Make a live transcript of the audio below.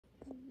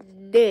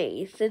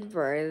Nathan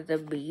for the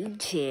Moon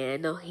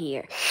Channel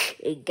here.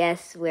 And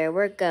guess where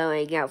we're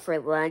going out for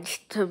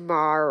lunch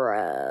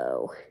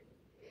tomorrow?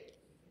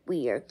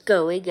 We are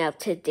going out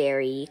to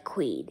Dairy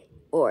Queen,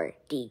 or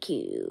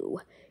DQ.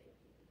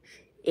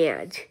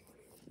 And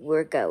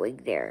we're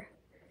going there.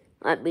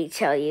 Let me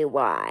tell you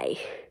why.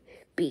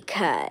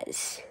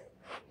 Because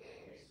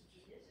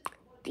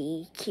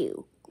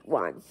DQ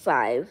won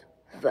 5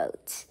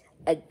 votes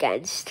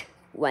against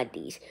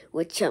Wendy's,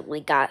 which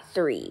only got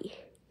 3.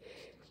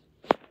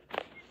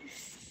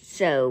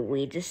 So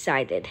we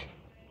decided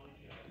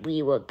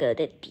we will go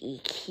to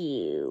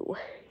DQ.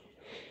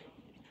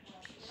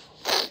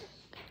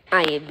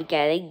 I am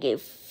getting a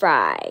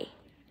fry,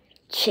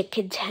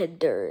 chicken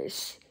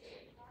tenders,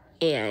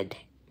 and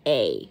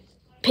a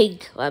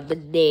pink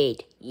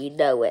lemonade. You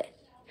know it.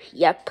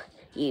 Yep,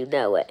 you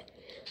know it.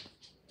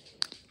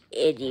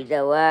 And you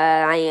know what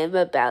I am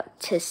about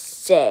to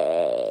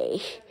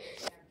say.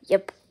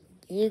 Yep,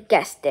 you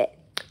guessed it.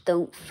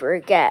 Don't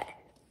forget,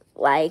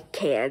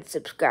 like and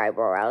subscribe,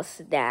 or else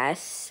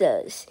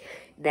NASA's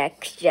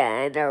Next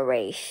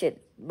Generation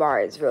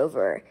Mars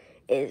rover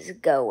is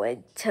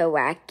going to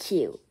whack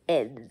you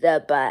in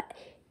the butt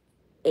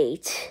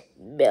 8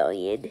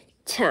 million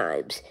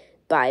times.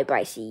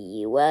 Bye-bye. See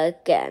you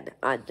again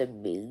on the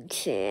Moon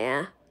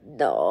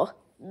Channel.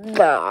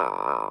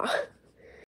 Bye.